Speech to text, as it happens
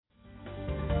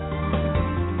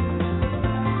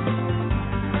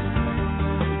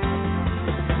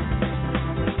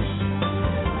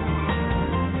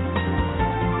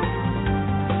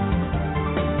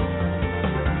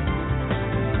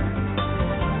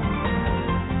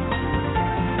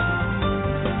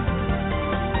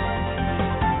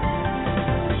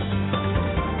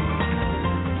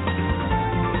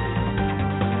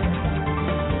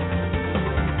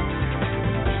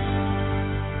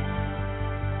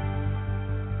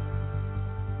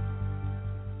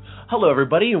Hello,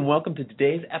 everybody, and welcome to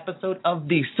today's episode of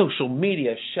The Social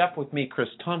Media Chef with me, Chris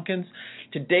Tompkins.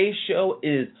 Today's show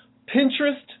is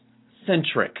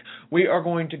Pinterest-centric. We are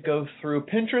going to go through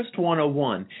Pinterest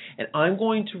 101, and I'm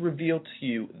going to reveal to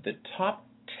you the top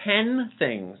 10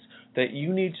 things that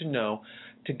you need to know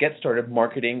to get started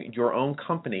marketing your own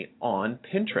company on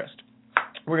Pinterest.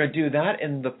 We're going to do that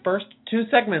in the first two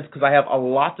segments because I have a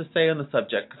lot to say on the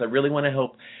subject because I really want to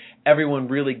help everyone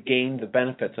really gain the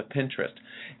benefits of Pinterest.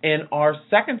 In our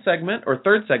second segment, or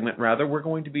third segment rather, we're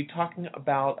going to be talking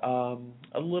about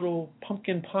a little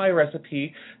pumpkin pie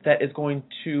recipe that is going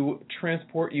to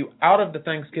transport you out of the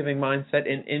Thanksgiving mindset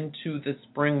and into the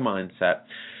spring mindset.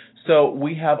 So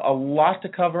we have a lot to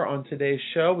cover on today's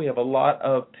show. We have a lot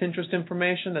of Pinterest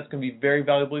information that's going to be very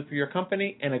valuable for your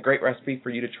company and a great recipe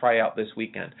for you to try out this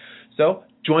weekend. So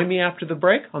join me after the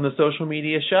break on the Social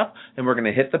Media Chef, and we're going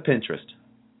to hit the Pinterest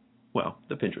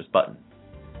button.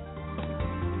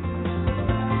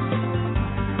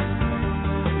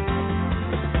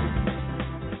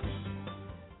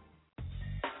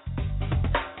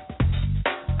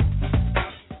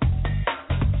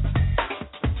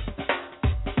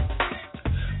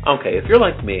 Okay, if you're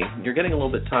like me, you're getting a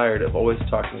little bit tired of always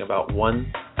talking about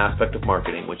one aspect of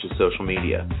marketing, which is social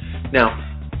media. Now,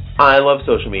 I love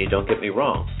social media, don't get me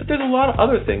wrong, but there's a lot of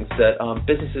other things that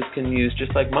businesses can use,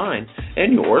 just like mine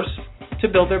and yours, to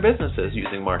build their businesses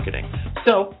using marketing.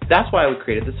 So that's why we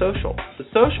created The Social. The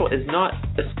Social is not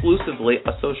exclusively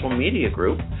a social media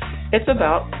group. It's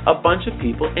about a bunch of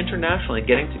people internationally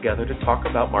getting together to talk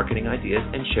about marketing ideas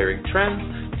and sharing trends,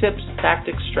 tips,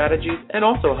 tactics, strategies, and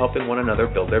also helping one another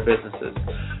build their businesses.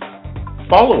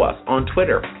 Follow us on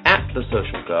Twitter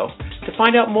 @TheSocialGo to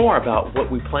find out more about what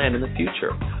we plan in the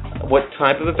future, what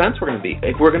type of events we're going to be.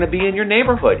 If we're going to be in your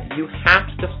neighborhood, you have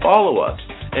to follow us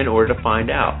in order to find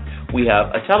out. We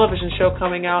have a television show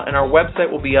coming out, and our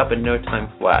website will be up in no time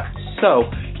flat. So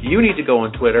you need to go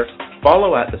on Twitter,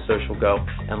 follow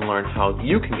 @TheSocialGo, and learn how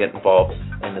you can get involved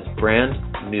in this brand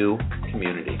new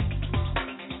community.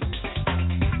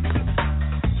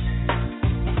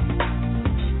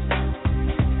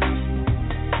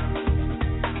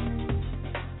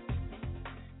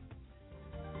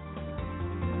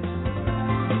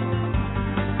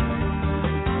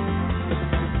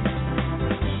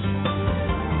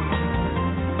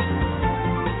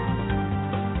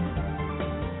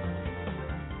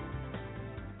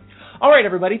 All right,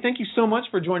 everybody, thank you so much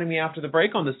for joining me after the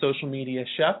break on the Social Media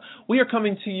Chef. We are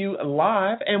coming to you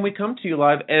live, and we come to you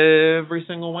live every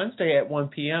single Wednesday at 1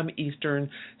 p.m. Eastern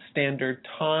Standard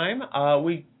Time.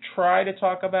 We try to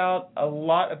talk about a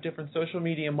lot of different social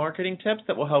media marketing tips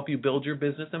that will help you build your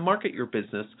business and market your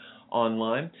business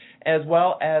online, as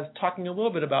well as talking a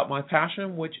little bit about my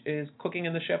passion, which is cooking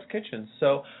in the chef's kitchen.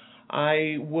 So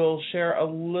I will share a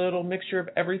little mixture of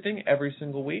everything every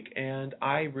single week, and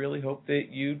I really hope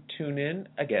that you tune in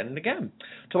again and again.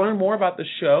 To learn more about the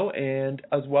show, and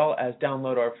as well as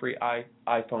download our free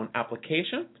iPhone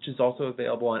application, which is also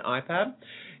available on iPad,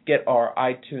 get our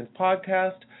iTunes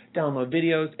podcast, download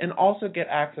videos, and also get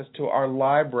access to our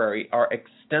library, our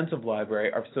extensive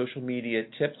library of social media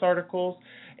tips, articles,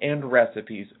 and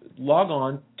recipes. Log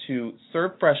on to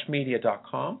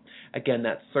servedfreshmedia.com. Again,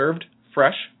 that's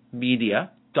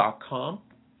servedfreshmedia.com,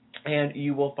 and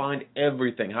you will find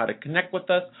everything, how to connect with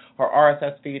us, our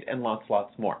RSS feed, and lots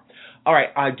more. All right,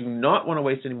 I do not want to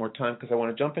waste any more time because I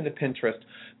want to jump into Pinterest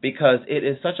because it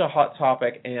is such a hot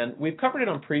topic, and we've covered it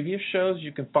on previous shows.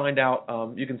 You can find out,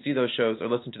 you can see those shows, or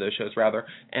listen to those shows rather,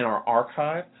 in our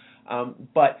archive.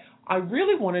 But I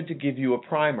really wanted to give you a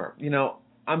primer. You know,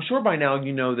 I'm sure by now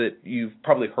you know that you've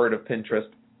probably heard of Pinterest,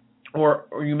 or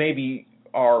you maybe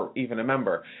are even a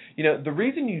member. You know, the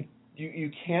reason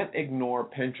you can't ignore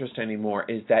Pinterest anymore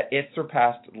is that it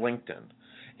surpassed LinkedIn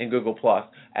and Google Plus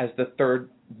as the third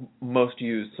most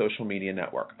used social media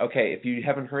network. Okay, if you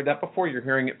haven't heard that before, you're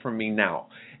hearing it from me now.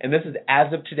 And this is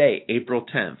as of today, April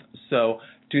 10th, so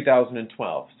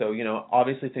 2012. So, you know,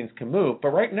 obviously things can move, but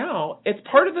right now it's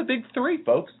part of the big three,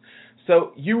 folks.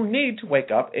 So you need to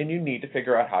wake up and you need to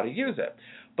figure out how to use it.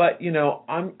 But, you know,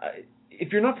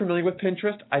 if you're not familiar with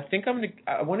Pinterest, I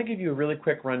want to give you a really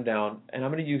quick rundown, and I'm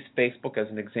going to use Facebook as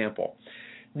an example.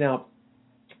 Now,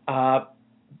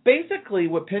 basically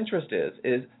what Pinterest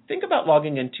is think about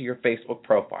logging into your Facebook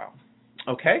profile,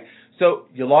 okay? So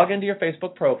you log into your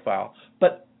Facebook profile,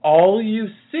 but all you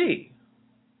see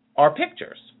are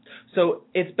pictures. So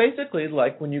it's basically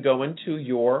like when you go into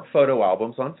your photo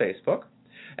albums on Facebook.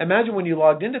 Imagine when you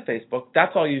logged into Facebook,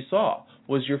 that's all you saw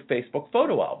was your Facebook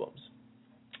photo albums.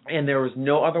 And there was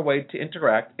no other way to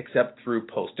interact except through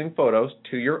posting photos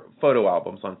to your photo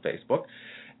albums on Facebook.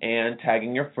 and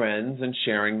tagging your friends and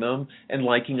sharing them and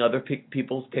liking other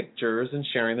people's pictures and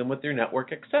sharing them with your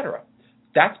network, etc.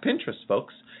 That's Pinterest,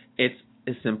 folks. It's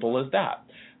as simple as that.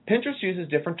 Pinterest uses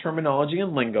different terminology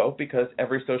and lingo because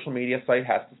every social media site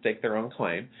has to stake their own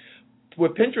claim.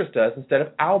 What Pinterest does, instead of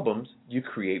albums, you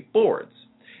create boards.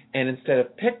 And instead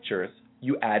of pictures,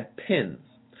 you add pins.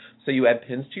 So you add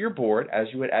pins to your board as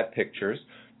you would add pictures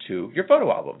to your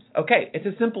photo albums. Okay, it's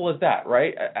as simple as that,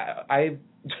 right?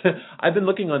 I've been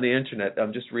looking on the internet,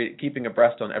 just keeping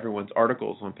abreast on everyone's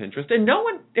articles on Pinterest, and no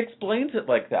one explains it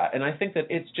like that. And I think that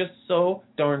it's just so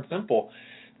darn simple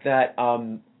that,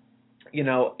 I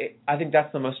think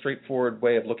that's the most straightforward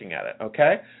way of looking at it,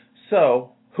 okay?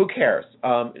 So who cares?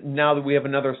 Now that we have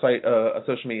another site, a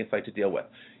social media site to deal with.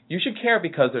 You should care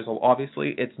because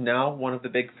obviously it's now one of the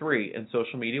big three in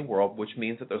social media world, which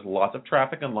means that there's lots of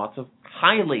traffic and lots of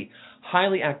highly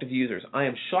active users. I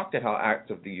am shocked at how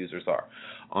active the users are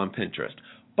on Pinterest.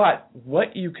 But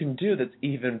what you can do that's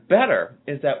even better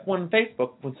is that on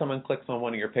Facebook, when someone clicks on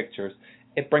one of your pictures,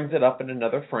 it brings it up in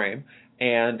another frame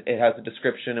and it has a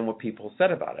description and what people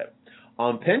said about it.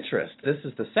 On Pinterest, this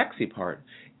is the sexy part,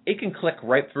 it can click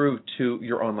right through to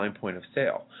your online point of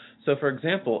sale. So for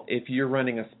example, if you're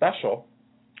running a special,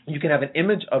 you can have an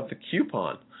image of the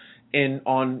coupon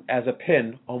as a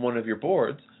pin on one of your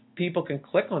boards. People can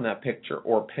click on that picture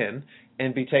or pin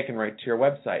and be taken right to your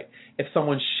website. If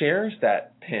someone shares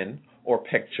that pin or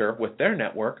picture with their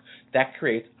network, that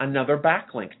creates another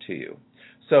backlink to you.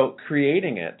 So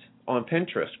creating it on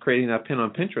Pinterest, creating that pin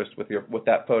on Pinterest with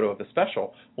that photo of the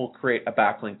special will create a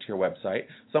backlink to your website.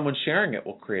 Someone sharing it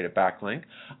will create a backlink.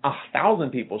 1,000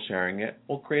 people sharing it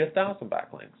will create 1,000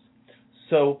 backlinks.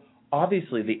 So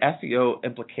obviously the SEO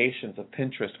implications of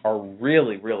Pinterest are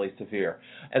really, really severe,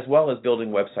 as well as building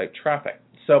website traffic.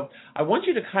 So I want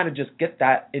you to kind of just get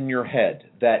that in your head,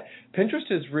 that Pinterest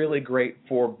is really great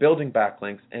for building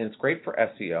backlinks, and it's great for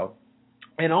SEO,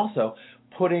 and also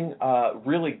putting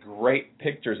really great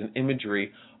pictures and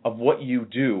imagery of what you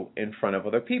do in front of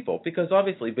other people, because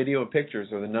obviously video and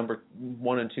pictures are the number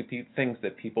one and two things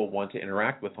that people want to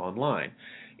interact with online.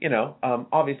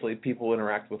 Obviously people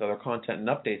interact with other content and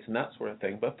updates and that sort of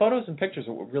thing, but photos and pictures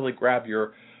will really grab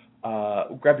your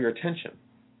attention.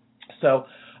 So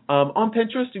on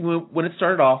Pinterest, when it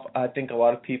started off, I think a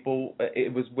lot of people,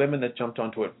 it was women that jumped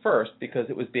onto it first because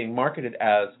it was being marketed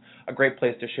as a great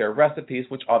place to share recipes,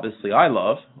 which obviously I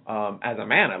love. As a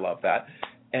man, I love that.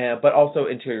 But also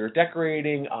interior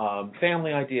decorating,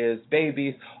 family ideas,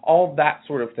 babies, all that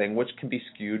sort of thing, which can be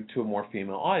skewed to a more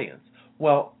female audience.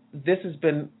 Well, this has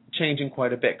been changing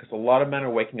quite a bit because a lot of men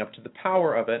are waking up to the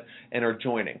power of it and are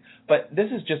joining. But this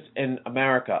is just in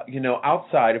America.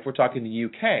 Outside, if we're talking the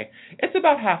UK, it's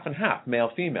about half and half,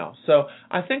 male-female. So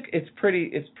I think it's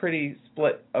pretty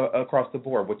split across the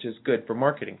board, which is good for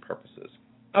marketing purposes.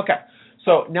 Okay,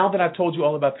 so now that I've told you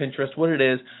all about Pinterest, what it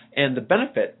is, and the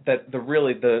benefit,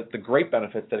 the great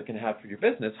benefits that it can have for your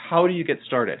business, how do you get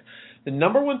started? The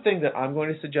number one thing that I'm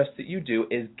going to suggest that you do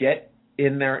is get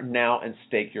in there now and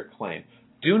stake your claim.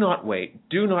 Do not wait.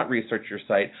 Do not research your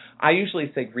site. I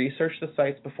usually say research the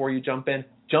sites before you jump in.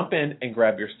 Jump in and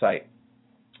grab your site.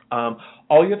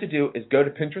 All you have to do is go to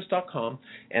Pinterest.com,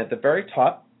 and at the very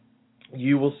top,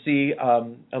 you will see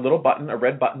a little button, a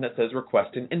red button that says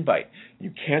request an invite.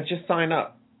 You can't just sign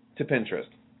up to Pinterest.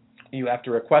 You have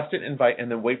to request an invite and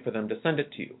then wait for them to send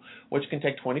it to you, which can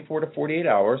take 24 to 48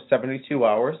 hours, 72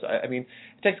 hours. I mean,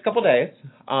 it takes a couple days,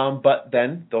 but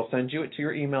then they'll send you it to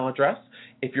your email address.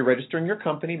 If you're registering your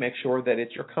company, make sure that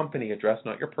it's your company address,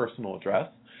 not your personal address.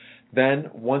 Then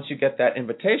once you get that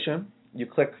invitation, you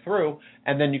click through,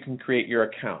 and then you can create your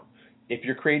account. If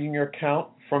you're creating your account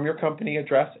from your company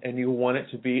address and you want it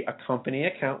to be a company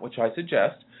account, which I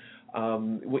suggest,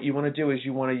 what you want to do is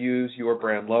you want to use your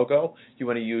brand logo. You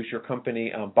want to use your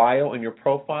company bio and your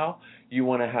profile. You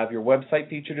want to have your website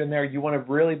featured in there. You want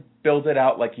to really build it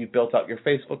out like you built out your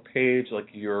Facebook page, like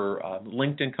your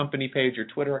LinkedIn company page, your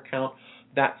Twitter account,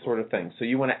 that sort of thing. So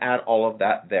you want to add all of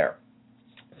that there.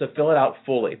 So fill it out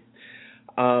fully.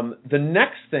 The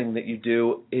next thing that you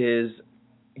do is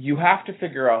you have to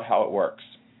figure out how it works.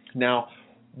 Now,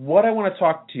 what I want to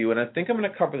talk to you, and I think I'm going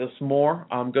to cover this more,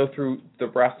 go through the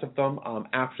rest of them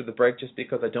after the break, just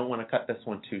because I don't want to cut this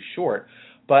one too short.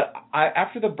 But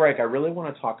after the break, I really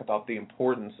want to talk about the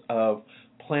importance of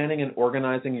planning and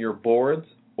organizing your boards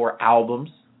or albums,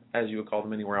 as you would call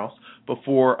them anywhere else,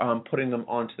 before putting them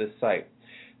onto the site.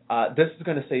 This is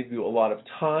going to save you a lot of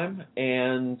time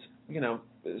and,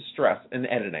 stress in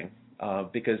editing,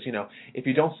 because, if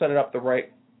you don't set it up the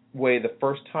right way the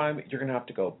first time, you're going to have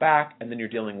to go back, and then you're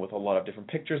dealing with a lot of different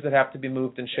pictures that have to be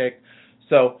moved and shaped.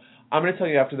 So I'm going to tell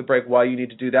you after the break why you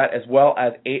need to do that, as well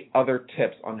as 8 other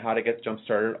tips on how to get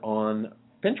jump-started on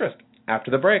Pinterest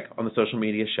after the break on the Social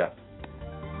Media Chef.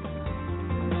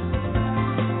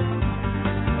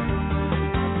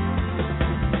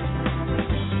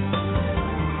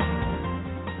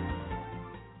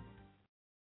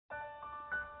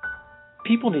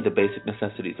 People need the basic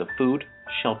necessities of food,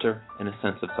 shelter, and a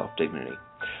sense of self-dignity.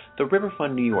 The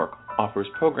Riverfund New York offers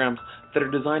programs that are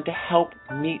designed to help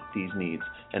meet these needs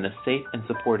in a safe and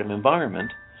supportive environment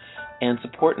and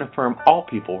support and affirm all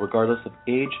people regardless of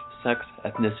age, sex,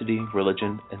 ethnicity,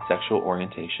 religion, and sexual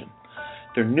orientation.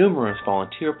 Their numerous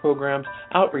volunteer programs,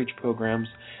 outreach programs,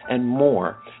 and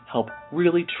more help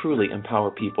really truly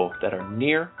empower people that are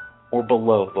near or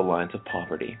below the lines of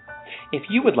poverty. If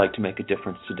you would like to make a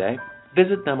difference today,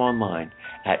 visit them online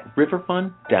at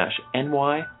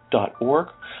riverfund-ny.org.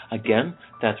 Again,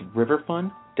 that's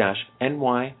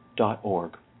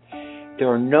riverfund-ny.org. There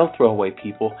are no throwaway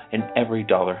people, and every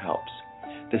dollar helps.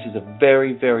 This is a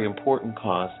very, very important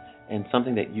cause and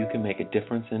something that you can make a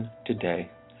difference in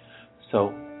today.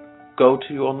 So go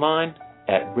to online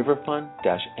at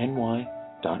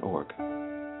riverfund-ny.org.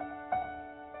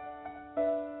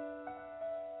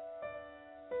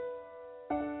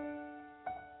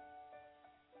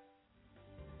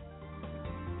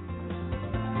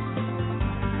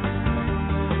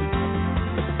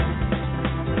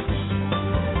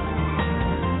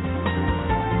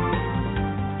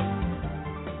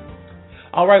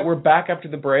 All right, we're back after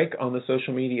the break on the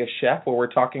Social Media Chef, where we're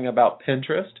talking about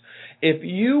Pinterest. If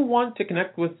you want to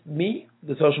connect with me,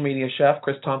 the Social Media Chef,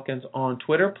 Chris Tompkins, on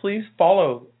Twitter, please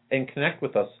follow and connect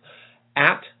with us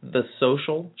at The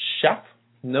Social Chef.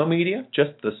 No media,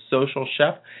 just The Social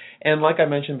Chef. And like I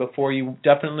mentioned before, you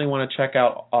definitely want to check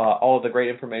out all of the great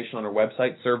information on our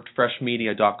website,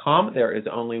 servedfreshmedia.com. There is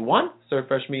only one,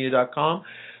 servedfreshmedia.com.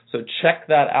 So check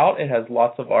that out. It has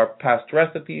lots of our past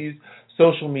recipes,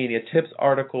 social media tips,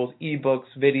 articles, ebooks,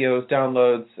 videos,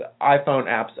 downloads, iPhone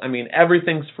apps. I mean,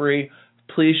 everything's free.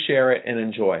 Please share it and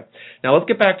enjoy. Now let's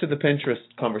get back to the Pinterest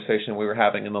conversation we were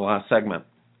having in the last segment.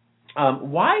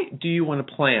 Why do you want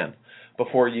to plan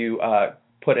before you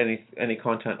put any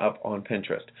content up on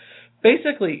Pinterest?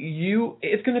 Basically,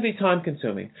 it's going to be time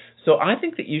consuming. So I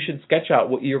think that you should sketch out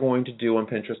what you're going to do on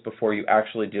Pinterest before you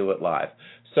actually do it live.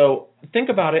 So think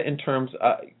about it in terms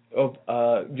of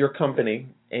your company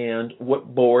and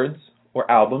what boards or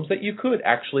albums that you could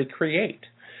actually create.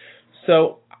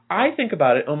 So I think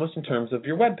about it almost in terms of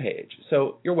your web page.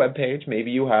 So your web page,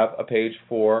 maybe you have a page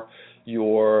for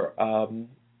your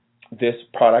this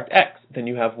product X, then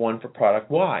you have one for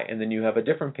product Y, and then you have a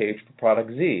different page for product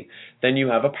Z. Then you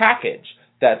have a package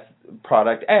that's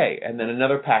product A, and then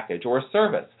another package or a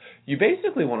service. You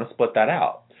basically want to split that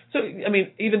out. So, I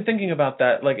mean, even thinking about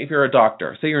that, like if you're a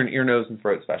doctor, say you're an ear, nose, and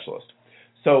throat specialist.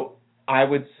 So I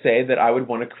would say that I would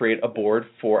want to create a board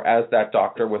for, as that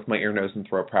doctor with my ear, nose, and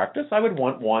throat practice, I would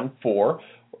want one for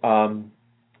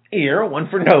ear, one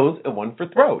for nose, and one for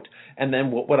throat. And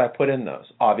then what would I put in those?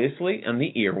 Obviously, in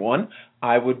the ear one,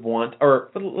 I would want, or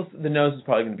the nose is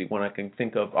probably going to be one I can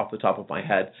think of off the top of my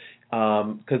head,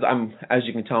 because as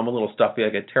you can tell, I'm a little stuffy. I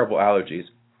get terrible allergies.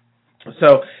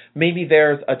 So maybe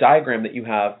there's a diagram that you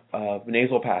have of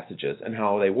nasal passages and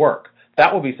how they work.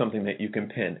 That will be something that you can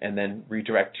pin and then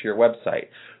redirect to your website.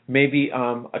 Maybe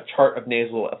a chart of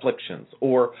nasal afflictions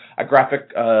or a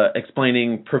graphic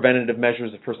explaining preventative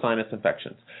measures for sinus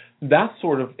infections. That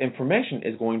sort of information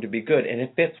is going to be good, and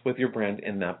it fits with your brand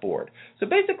in that board. So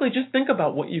basically, just think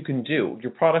about what you can do,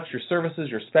 your products, your services,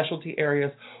 your specialty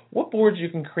areas, what boards you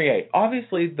can create.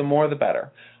 Obviously, the more the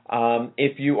better.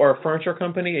 If you are a furniture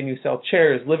company and you sell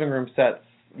chairs, living room sets,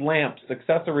 lamps,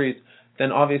 accessories,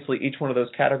 then obviously each one of those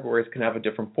categories can have a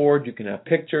different board. You can have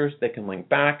pictures. They can link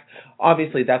back.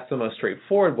 Obviously, that's the most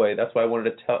straightforward way. That's why I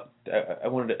wanted to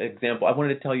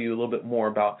tell you a little bit more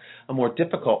about a more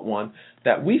difficult one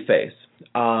that we face.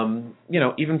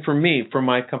 Even for me, for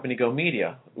my company Go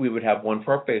Media, we would have one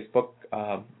for our Facebook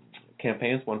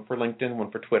campaigns, one for LinkedIn, one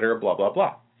for Twitter, blah, blah,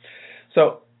 blah.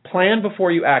 So plan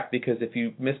before you act, because if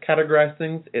you miscategorize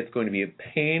things, it's going to be a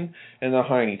pain in the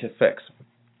hiney to fix.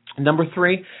 Number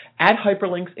 3, add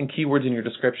hyperlinks and keywords in your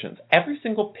descriptions. Every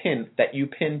single pin that you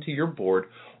pin to your board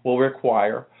will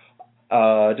require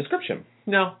a description.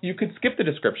 Now, you could skip the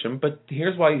description, but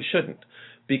here's why you shouldn't.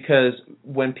 Because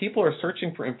when people are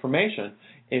searching for information,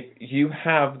 if you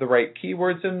have the right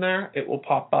keywords in there, it will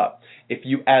pop up. If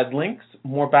you add links,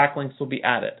 more backlinks will be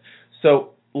added.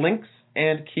 So links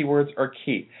and keywords are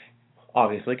key.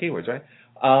 Obviously, keywords, right?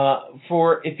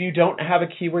 For if you don't have a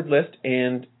keyword list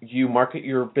and you market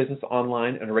your business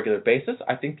online on a regular basis,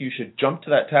 I think you should jump to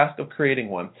that task of creating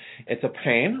one. It's a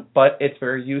pain, but it's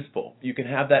very useful. You can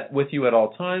have that with you at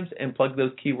all times and plug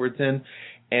those keywords in,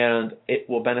 and it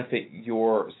will benefit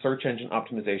your search engine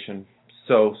optimization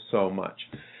so much.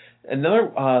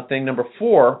 Another thing, number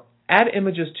 4, add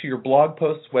images to your blog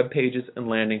posts, web pages, and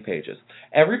landing pages.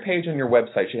 Every page on your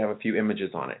website should have a few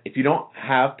images on it. If you don't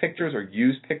have pictures or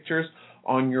use pictures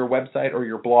on your website or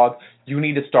your blog, you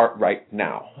need to start right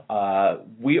now.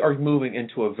 We are moving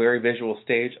into a very visual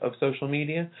stage of social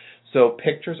media, so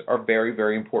pictures are very,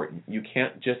 very important. You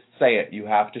can't just say it; you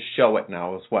have to show it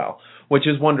now as well, which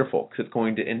is wonderful because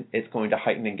it's going to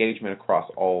heighten engagement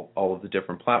across all of the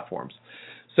different platforms.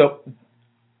 So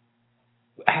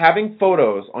having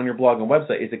photos on your blog and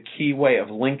website is a key way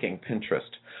of linking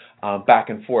Pinterest back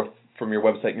and forth from your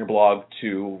website and your blog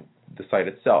to the site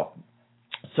itself.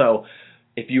 So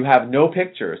if you have no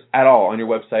pictures at all on your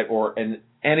website or in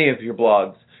any of your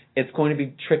blogs, it's going to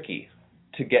be tricky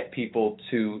to get people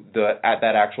to that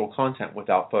actual content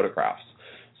without photographs.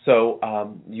 So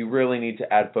you really need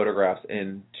to add photographs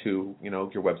into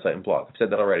your website and blog. I've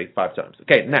said that already 5 times.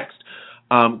 Okay, next.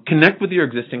 Connect with your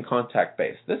existing contact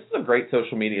base. This is a great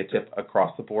social media tip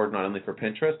across the board, not only for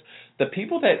Pinterest. The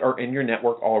people that are in your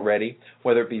network already,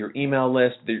 whether it be your email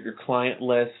list, your client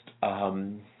list,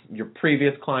 your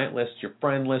previous client list, your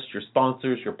friend list, your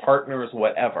sponsors, your partners,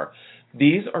 whatever.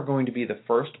 These are going to be the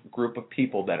first group of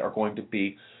people that are going to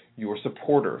be your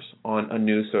supporters on a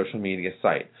new social media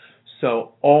site.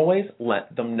 So always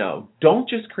let them know. Don't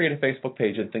just create a Facebook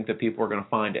page and think that people are going to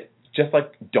find it. Just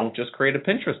like don't just create a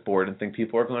Pinterest board and think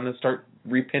people are going to start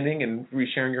repinning and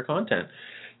resharing your content.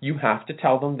 You have to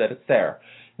tell them that it's there.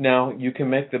 Now, you can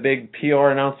make the big PR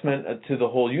announcement to the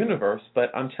whole universe,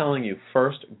 but I'm telling you,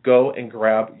 first, go and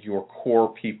grab your core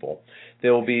people. They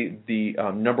will be the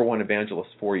number one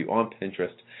evangelists for you on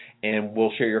Pinterest, and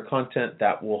we'll share your content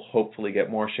that will hopefully get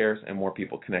more shares and more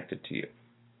people connected to you.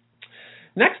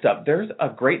 Next up, there's a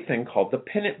great thing called the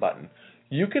Pin It button.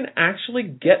 You can actually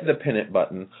get the Pin It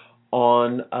button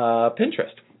on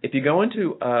Pinterest. If you go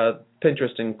into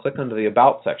Pinterest and click under the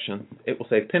About section, it will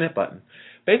say Pin It button.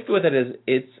 Basically what that is,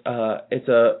 it's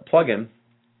a plugin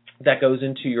that goes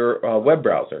into your web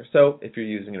browser. So if you're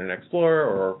using Internet Explorer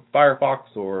or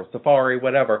Firefox or Safari,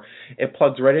 whatever, it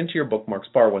plugs right into your bookmarks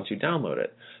bar once you download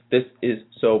it. This is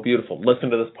so beautiful.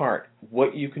 Listen to this part.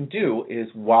 What you can do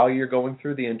is while you're going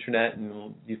through the internet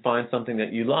and you find something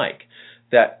that you like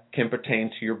that can pertain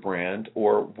to your brand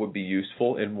or would be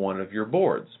useful in one of your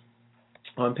boards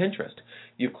on Pinterest,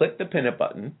 you click the Pin It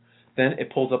button. Then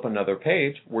it pulls up another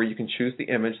page where you can choose the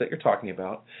image that you're talking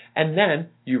about, and then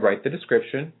you write the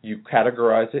description, you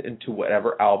categorize it into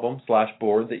whatever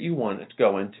album/board that you want it to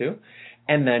go into,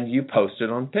 and then you post it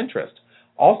on Pinterest.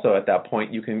 Also, at that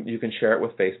point, you can share it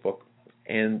with Facebook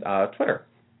and Twitter.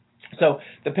 So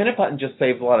the Pin It button just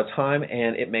saves a lot of time,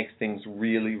 and it makes things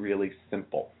really, really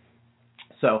simple.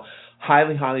 So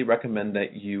highly, highly recommend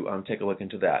that you take a look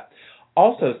into that.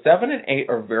 Also, 7 and 8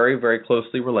 are very, very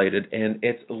closely related, and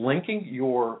it's linking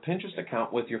your Pinterest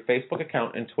account with your Facebook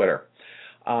account and Twitter.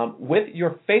 With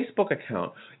your Facebook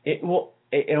account, it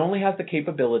only has the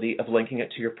capability of linking it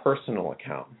to your personal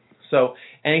account. So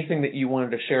anything that you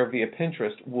wanted to share via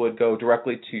Pinterest would go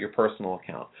directly to your personal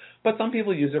account. But some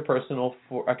people use their personal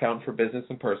account for business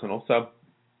and personal, so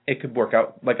it could work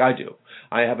out like I do.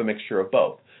 I have a mixture of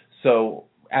both. So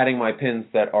adding my pins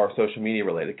that are social media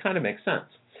related kind of makes sense.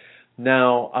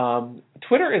 Now,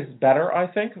 Twitter is better, I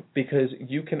think, because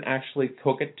you can actually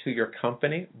hook it to your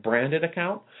company branded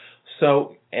account.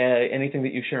 So anything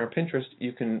that you share on Pinterest,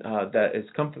 you can that is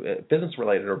business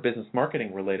related or business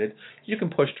marketing related, you can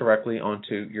push directly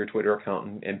onto your Twitter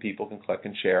account, and people can click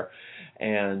and share,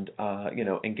 and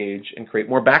engage and create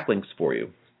more backlinks for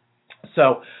you.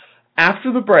 So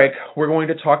after the break, we're going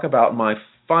to talk about my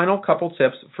final couple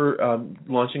tips for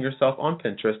launching yourself on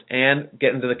Pinterest and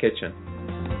get into the kitchen.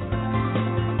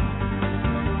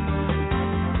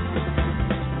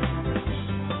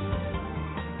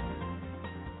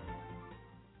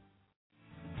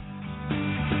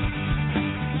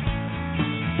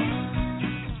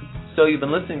 So you've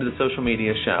been listening to The Social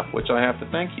Media Chef, which I have to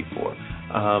thank you for.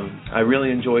 I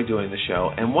really enjoy doing the show.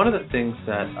 And one of the things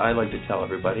that I like to tell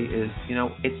everybody is,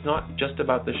 it's not just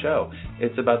about the show.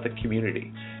 It's about the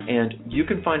community. And you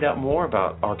can find out more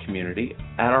about our community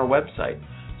at our website,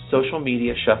 Social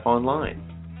Media Chef Online.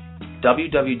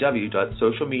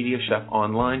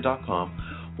 www.socialmediachefonline.com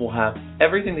will have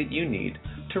everything that you need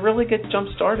to really get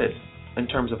jump-started in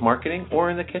terms of marketing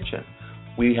or in the kitchen.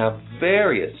 We have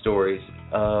various stories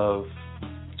of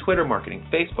Twitter marketing,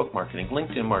 Facebook marketing,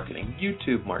 LinkedIn marketing,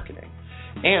 YouTube marketing.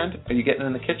 And are you getting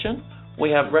in the kitchen? We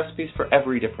have recipes for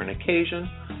every different occasion,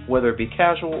 whether it be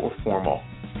casual or formal.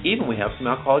 Even we have some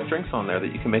alcoholic drinks on there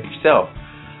that you can make yourself.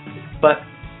 But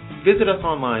visit us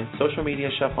online, Social Media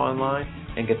Chef Online,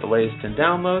 and get the latest in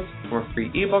downloads, more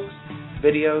free ebooks,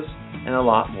 videos, and a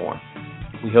lot more.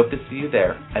 We hope to see you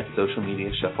there at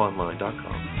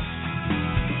socialmediachefonline.com.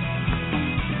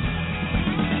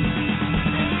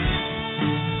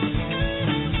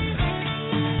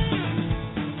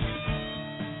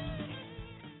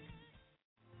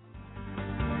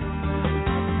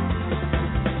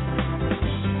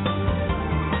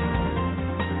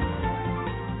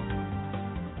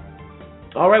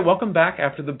 All right, welcome back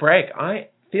after the break. I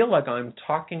feel like I'm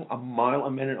talking a mile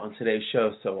a minute on today's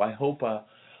show, so I hope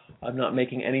I'm not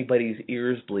making anybody's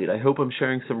ears bleed. I hope I'm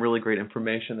sharing some really great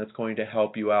information that's going to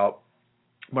help you out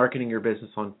marketing your business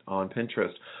on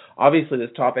Pinterest. Obviously, this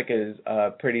topic is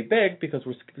pretty big because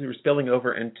we're spilling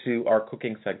over into our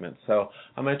cooking segment. So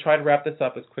I'm going to try to wrap this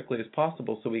up as quickly as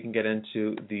possible so we can get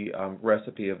into the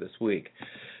recipe of this week.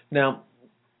 Now,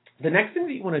 the next thing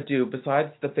that you want to do, besides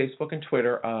the Facebook and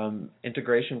Twitter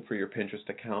integration for your Pinterest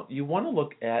account, you want to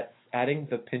look at adding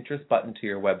the Pinterest button to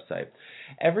your website.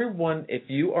 Everyone, if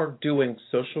you are doing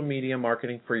social media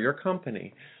marketing for your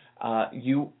company,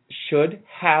 you should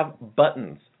have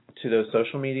buttons to those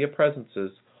social media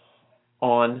presences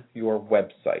on your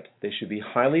website. They should be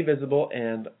highly visible,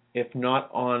 and if not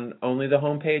on only the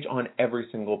home page, on every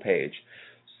single page.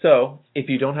 So if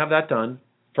you don't have that done,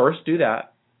 first do that.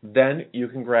 Then you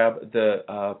can grab the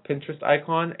Pinterest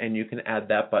icon and you can add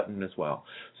that button as well.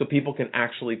 So people can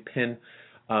actually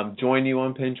join you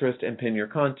on Pinterest and pin your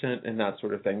content and that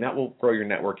sort of thing. That will grow your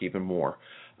network even more.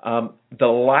 The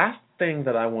last thing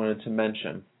that I wanted to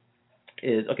mention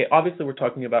is, okay, obviously we're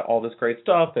talking about all this great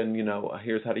stuff and,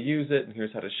 here's how to use it and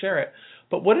here's how to share it.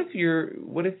 But what if you're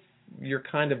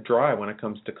kind of dry when it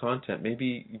comes to content?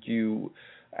 Maybe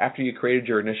after you created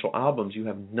your initial albums, you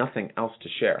have nothing else to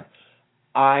share.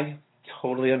 I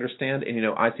totally understand, and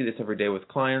I see this every day with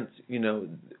clients.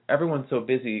 Everyone's so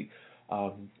busy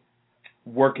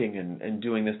working and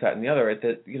doing this, that, and the other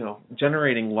that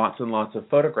generating lots and lots of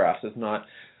photographs is not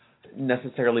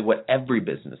necessarily what every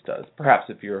business does. Perhaps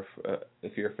if you're a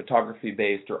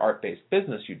photography-based or art-based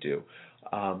business, you do,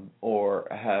 or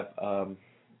have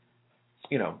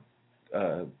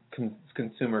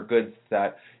consumer goods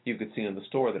that you could see in the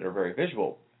store that are very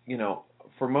visual.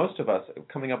 For most of us,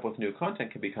 coming up with new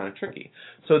content can be kind of tricky.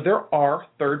 So there are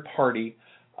third parties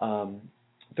out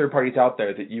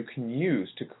there that you can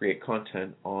use to create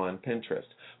content on Pinterest.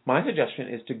 My suggestion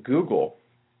is to Google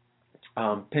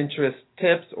Pinterest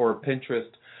tips or Pinterest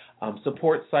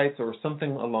support sites or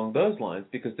something along those lines,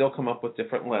 because they'll come up with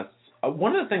different lists.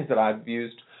 One of the things that I've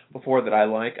used before that I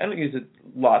like, I don't use it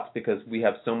lots because we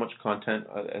have so much content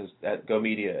at Go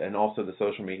Media and also the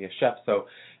Social Media Chef, so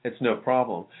it's no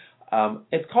problem.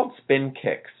 It's called Spin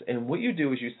Kicks, and what you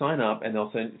do is you sign up, and they'll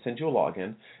send you a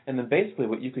login, and then basically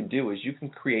what you can do is you can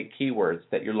create keywords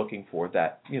that you're looking for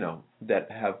that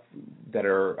that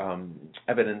are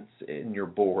evidence in your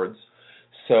boards.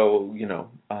 So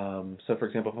so for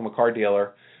example, if I'm a car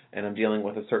dealer and I'm dealing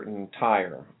with a certain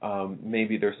tire,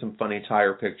 maybe there's some funny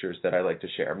tire pictures that I like to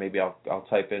share. Maybe I'll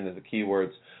type in as the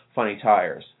keywords funny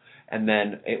tires, and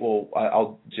then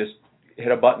I'll just hit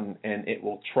a button and it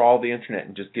will trawl the internet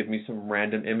and just give me some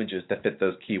random images that fit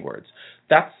those keywords.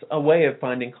 That's a way of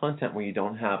finding content when you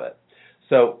don't have it.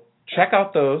 So check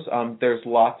out those. There's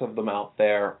lots of them out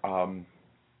there.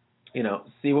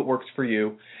 See what works for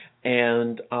you.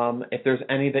 And if there's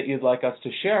any that you'd like us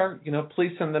to share,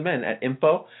 please send them in at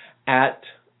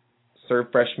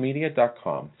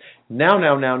info@servefreshmedia.com.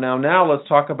 Now, let's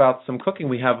talk about some cooking.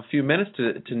 We have a few minutes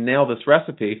to nail this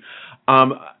recipe.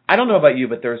 I don't know about you,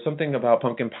 but there's something about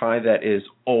pumpkin pie that is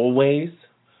always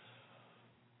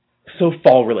so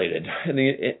fall related.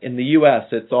 In the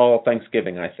U.S., it's all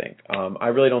Thanksgiving, I think. I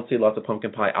really don't see lots of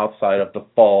pumpkin pie outside of the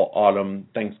fall, autumn,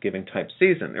 Thanksgiving type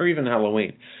season, or even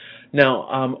Halloween.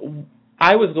 Now,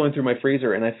 I was going through my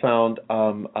freezer and I found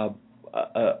a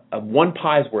one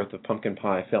pie's worth of pumpkin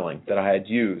pie filling that I had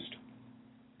used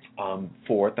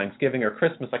for Thanksgiving or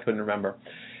Christmas, I couldn't remember.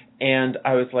 And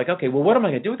I was like, okay, well, what am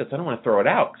I going to do with this? I don't want to throw it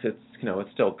out because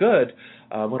it's still good.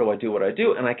 What do I do?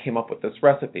 And I came up with this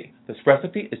recipe. This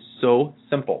recipe is so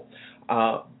simple.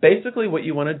 Basically, what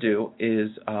you want to do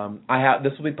is,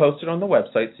 this will be posted on the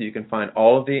website so you can find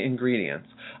all of the ingredients.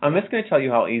 I'm just going to tell you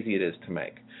how easy it is to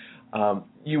make.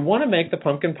 You want to make the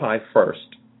pumpkin pie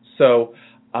first. So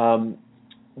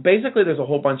basically, there's a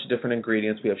whole bunch of different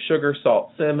ingredients. We have sugar,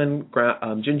 salt, cinnamon,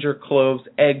 ginger, cloves,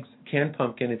 eggs, canned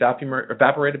pumpkin,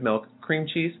 evaporated milk, cream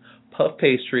cheese, puff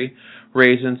pastry,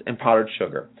 raisins, and powdered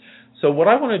sugar. So what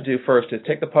I want to do first is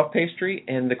take the puff pastry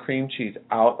and the cream cheese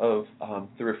out of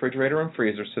the refrigerator and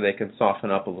freezer so they can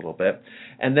soften up a little bit.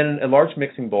 And then in a large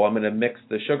mixing bowl, I'm going to mix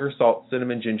the sugar, salt,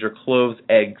 cinnamon, ginger, cloves,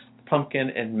 eggs,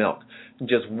 pumpkin, and milk. And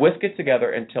just whisk it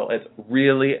together until it's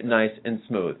really nice and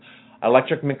smooth.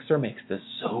 Electric mixer makes this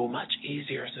so much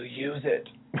easier, so use it.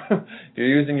 If you're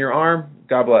using your arm,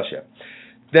 God bless you.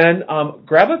 Then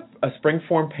grab a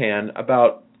springform pan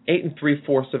about 8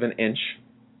 3/4 of an inch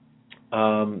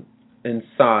in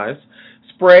size.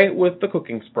 Spray with the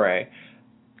cooking spray,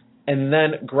 and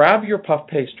then grab your puff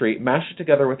pastry, mash it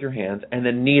together with your hands, and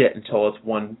then knead it until it's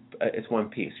one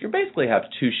piece. You basically have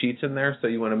 2 sheets in there, so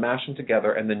you want to mash them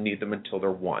together and then knead them until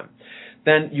they're one.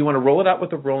 Then you want to roll it out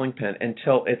with a rolling pin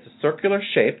until it's a circular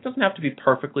shape. It doesn't have to be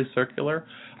perfectly circular.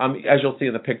 As you'll see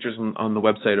in the pictures on the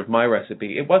website of my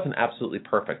recipe, it wasn't absolutely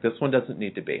perfect. This one doesn't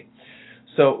need to be.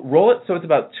 So roll it so it's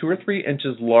about 2 or 3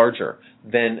 inches larger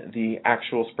than the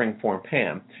actual springform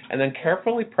pan, and then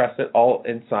carefully press it all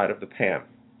inside of the pan.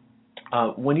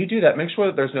 When you do that, make sure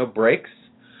that there's no breaks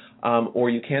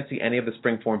or you can't see any of the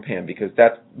springform pan, because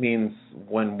that means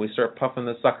when we start puffing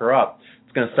this sucker up,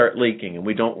 it's going to start leaking, and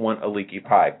we don't want a leaky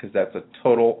pie because that's a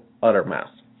total, utter mess.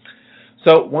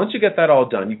 So once you get that all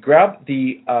done, you grab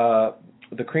the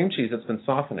cream cheese that's been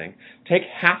softening, take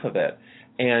half of it,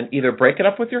 and either break it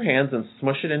up with your hands and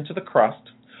smush it into the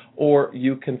crust, or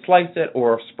you can slice it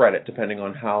or spread it, depending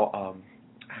on how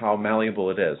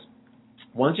malleable it is.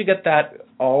 Once you get that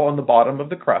all on the bottom of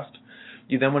the crust,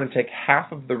 you then want to take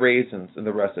half of the raisins in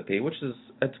the recipe,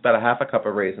 it's about a half a cup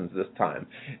of raisins this time,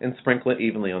 and sprinkle it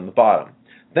evenly on the bottom.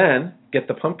 Then get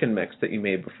the pumpkin mix that you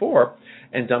made before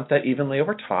and dump that evenly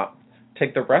over top.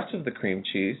 Take the rest of the cream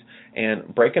cheese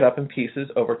and break it up in pieces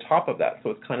over top of that, so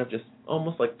it's kind of just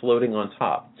almost like floating on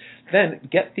top. Then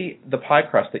get the pie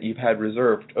crust that you've had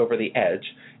reserved over the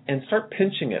edge and start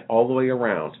pinching it all the way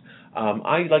around.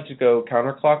 I like to go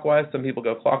counterclockwise. Some people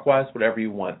go clockwise, whatever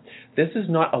you want. This is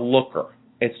not a looker.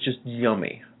 It's just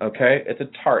yummy, okay? It's a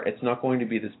tart. It's not going to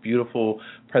be this beautiful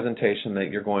presentation that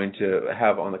you're going to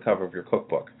have on the cover of your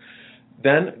cookbook.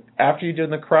 Then, after you do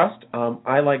the crust,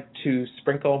 I like to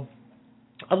sprinkle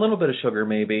a little bit of sugar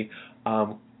maybe,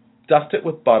 dust it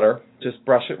with butter, just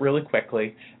brush it really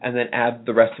quickly, and then add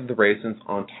the rest of the raisins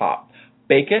on top.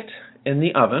 Bake it in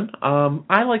the oven.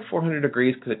 I like 400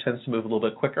 degrees because it tends to move a little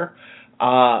bit quicker,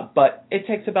 but it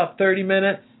takes about 30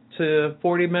 minutes to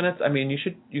 40 minutes. I mean, you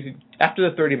should after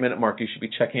the 30-minute mark, you should be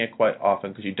checking it quite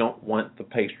often because you don't want the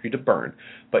pastry to burn,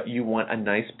 but you want a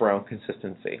nice brown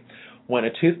consistency. When a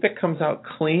toothpick comes out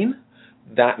clean,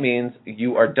 that means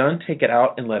you are done. Take it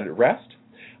out and let it rest.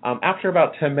 After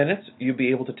about 10 minutes, you'll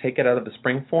be able to take it out of the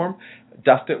springform,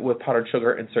 dust it with powdered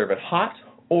sugar, and serve it hot,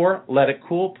 or let it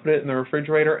cool, put it in the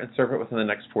refrigerator, and serve it within the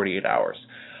next 48 hours.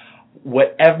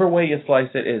 Whatever way you slice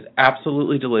it is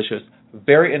absolutely delicious,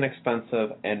 very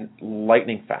inexpensive, and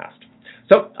lightning fast.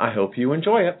 So I hope you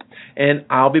enjoy it, and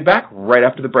I'll be back right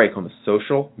after the break on the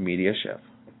Social Media Chef.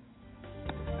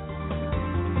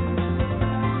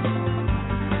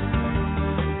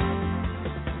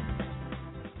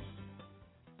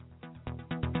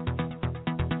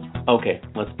 Okay,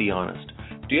 let's be honest.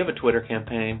 Do you have a Twitter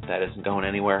campaign that isn't going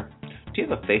anywhere? Do you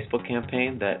have a Facebook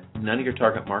campaign that none of your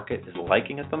target market is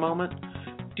liking at the moment?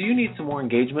 Do you need some more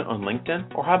engagement on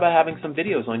LinkedIn? Or how about having some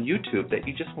videos on YouTube that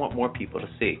you just want more people to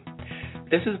see?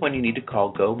 This is when you need to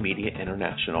call Go Media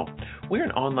International. We're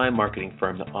an online marketing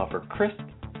firm that offers crisp,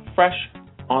 fresh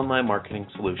online marketing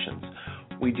solutions.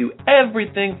 We do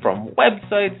everything from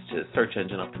websites to search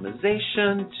engine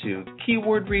optimization to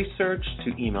keyword research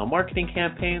to email marketing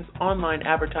campaigns, online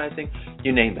advertising,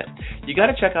 you name it. You got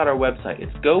to check out our website.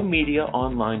 It's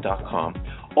gomediaonline.com.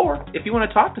 Or if you want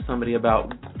to talk to somebody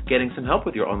about getting some help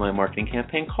with your online marketing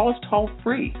campaign, call us toll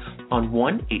free on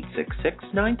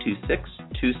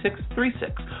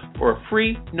 1-866-926-2636 for a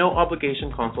free, no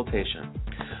obligation consultation.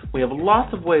 We have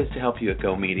lots of ways to help you at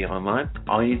Go Media Online.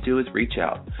 All you need to do is reach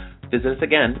out. Visit us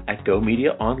again at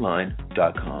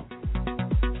gomediaonline.com.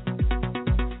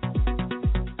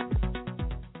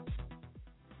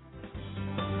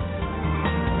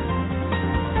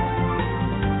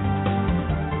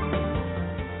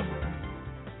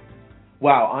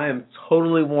 Wow, I am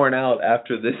totally worn out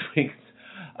after this week's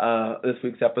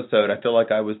episode. I feel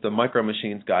like I was the Micro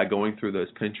Machines guy going through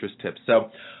those Pinterest tips. So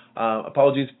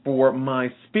Apologies for my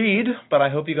speed, but I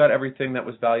hope you got everything that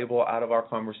was valuable out of our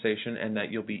conversation and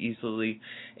that you'll be easily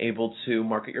able to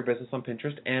market your business on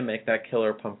Pinterest and make that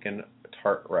killer pumpkin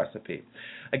tart recipe.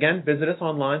 Again, visit us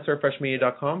online,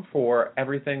 servefreshmedia.com, for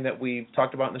everything that we've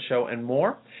talked about in the show and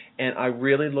more. And I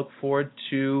really look forward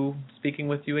to speaking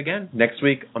with you again next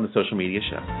week on the Social Media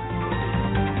Show.